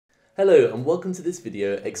Hello and welcome to this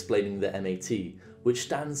video explaining the MAT, which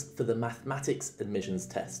stands for the Mathematics Admissions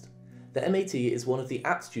Test. The MAT is one of the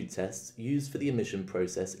aptitude tests used for the admission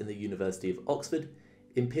process in the University of Oxford,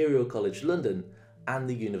 Imperial College London and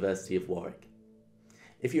the University of Warwick.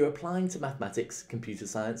 If you're applying to mathematics, computer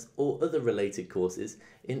science or other related courses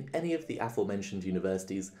in any of the aforementioned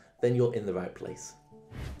universities, then you're in the right place.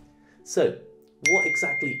 So, what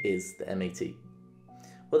exactly is the MAT?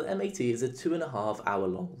 Well, the MAT is a 2.5 hour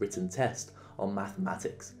long written test on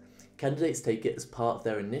mathematics. Candidates take it as part of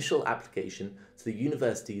their initial application to the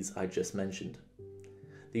universities I just mentioned.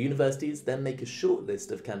 The universities then make a short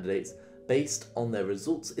list of candidates based on their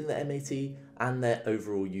results in the MAT and their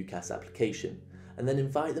overall UCAS application, and then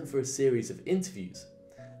invite them for a series of interviews.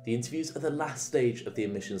 The interviews are the last stage of the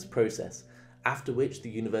admissions process, after which the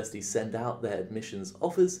universities send out their admissions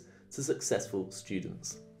offers to successful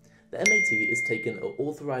students. The MAT is taken at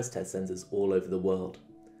authorised test centres all over the world.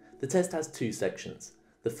 The test has two sections,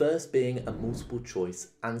 the first being a multiple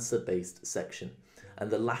choice answer-based section, and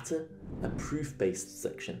the latter a proof-based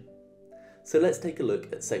section. So let's take a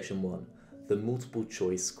look at section 1, the multiple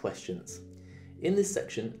choice questions. In this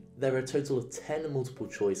section, there are a total of 10 multiple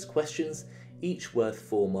choice questions, each worth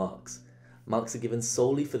 4 marks. Marks are given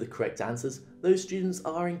solely for the correct answers, though students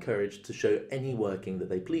are encouraged to show any working that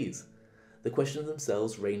they please. The questions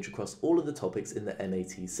themselves range across all of the topics in the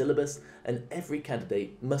MAT syllabus, and every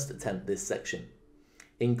candidate must attempt this section.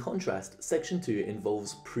 In contrast, section 2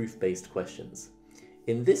 involves proof-based questions.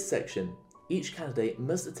 In this section, each candidate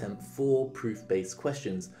must attempt 4 proof-based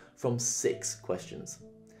questions from 6 questions,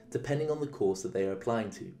 depending on the course that they are applying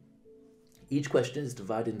to. Each question is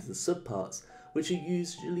divided into subparts, which are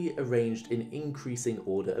usually arranged in increasing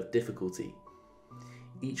order of difficulty.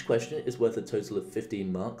 Each question is worth a total of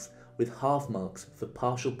 15 marks, with half marks for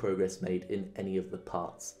partial progress made in any of the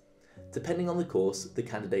parts. Depending on the course the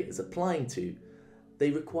candidate is applying to, they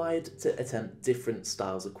are required to attempt different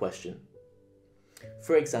styles of question.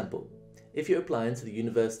 For example, if you're applying to the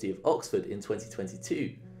University of Oxford in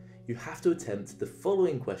 2022, you have to attempt the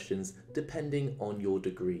following questions depending on your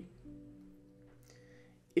degree.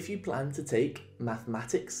 If you plan to take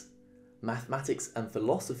mathematics, mathematics and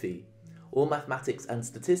philosophy, or mathematics and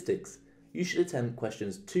statistics, you should attempt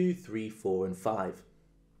questions 2, 3, 4 and 5.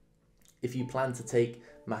 If you plan to take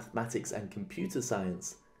mathematics and computer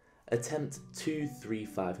science, attempt 2, 3,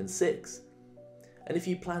 5 and 6. And if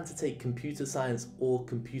you plan to take computer science or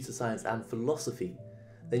computer science and philosophy,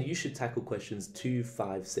 then you should tackle questions 2,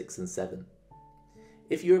 5, 6 and 7.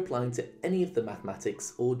 If you're applying to any of the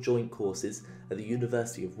mathematics or joint courses at the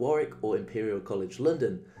University of Warwick or Imperial College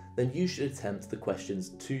London, then you should attempt the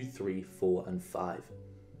questions 2, 3, 4 and 5.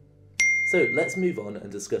 So let's move on and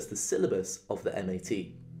discuss the syllabus of the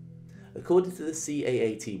MAT. According to the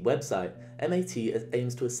CAAT website, MAT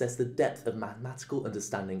aims to assess the depth of mathematical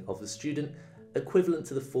understanding of the student, equivalent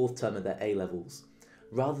to the 4th term of their A-levels,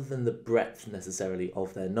 rather than the breadth necessarily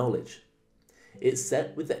of their knowledge. It's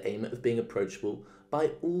set with the aim of being approachable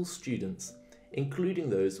by all students, including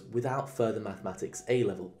those without further mathematics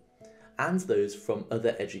A-level, and those from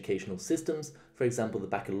other educational systems, for example the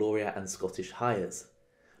baccalaureate and Scottish Highers.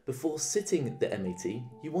 Before sitting the MAT,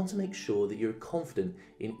 you want to make sure that you're confident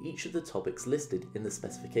in each of the topics listed in the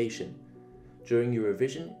specification. During your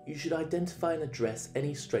revision, you should identify and address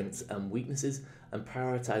any strengths and weaknesses and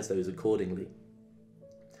prioritise those accordingly.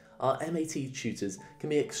 Our MAT tutors can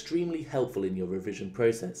be extremely helpful in your revision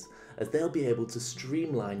process, as they'll be able to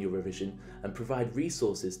streamline your revision and provide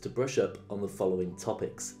resources to brush up on the following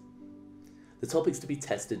topics. The topics to be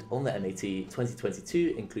tested on the MAT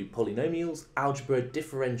 2022 include polynomials, algebra,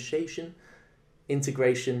 differentiation,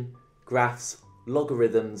 integration, graphs,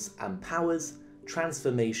 logarithms and powers,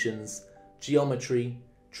 transformations, geometry,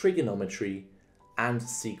 trigonometry, and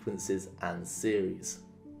sequences and series.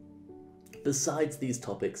 Besides these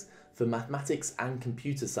topics, for mathematics and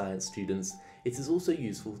computer science students, it is also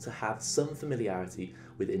useful to have some familiarity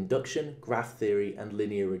with induction, graph theory, and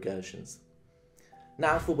linear regressions.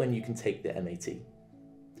 Now for when you can take the MAT.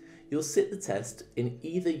 You'll sit the test in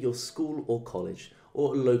either your school or college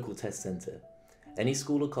or a local test centre. Any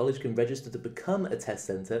school or college can register to become a test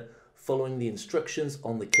centre following the instructions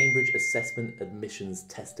on the Cambridge Assessment Admissions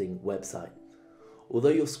Testing website. Although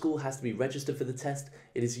your school has to be registered for the test,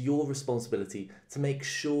 it is your responsibility to make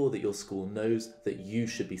sure that your school knows that you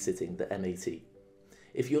should be sitting the MAT.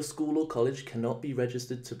 If your school or college cannot be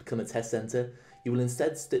registered to become a test centre, you will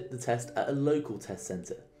instead sit the test at a local test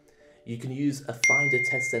centre. You can use a Find a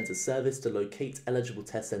Test Centre service to locate eligible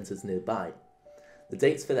test centres nearby. The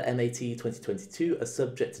dates for the MAT 2022 are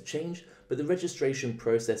subject to change, but the registration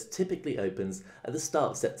process typically opens at the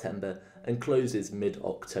start of September and closes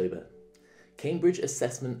mid-October. Cambridge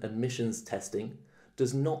Assessment Admissions Testing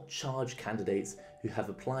does not charge candidates who have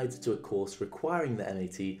applied to a course requiring the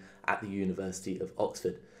MAT at the University of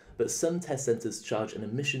Oxford, but some test centres charge an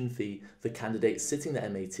admission fee for candidates sitting the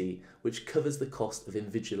MAT, which covers the cost of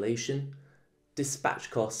invigilation,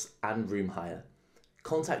 dispatch costs and room hire.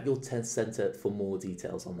 Contact your test centre for more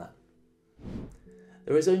details on that.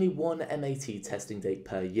 There is only one MAT testing date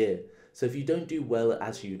per year, so if you don't do well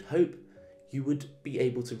as you'd hope, you would be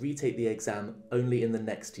able to retake the exam only in the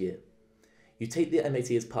next year. You take the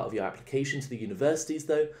MAT as part of your application to the universities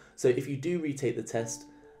though, so if you do retake the test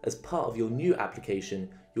as part of your new application,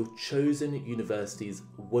 your chosen universities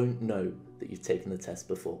won't know that you've taken the test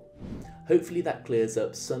before. Hopefully that clears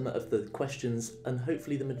up some of the questions and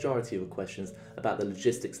hopefully the majority of the questions about the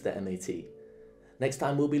logistics of the MAT. Next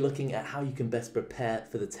time we'll be looking at how you can best prepare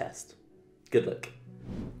for the test. Good luck.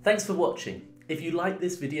 Thanks for watching. If you like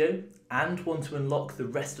this video and want to unlock the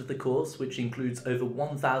rest of the course, which includes over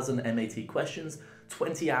 1,000 MAT questions,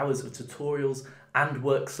 20 hours of tutorials and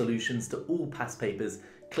work solutions to all past papers,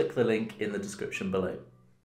 click the link in the description below.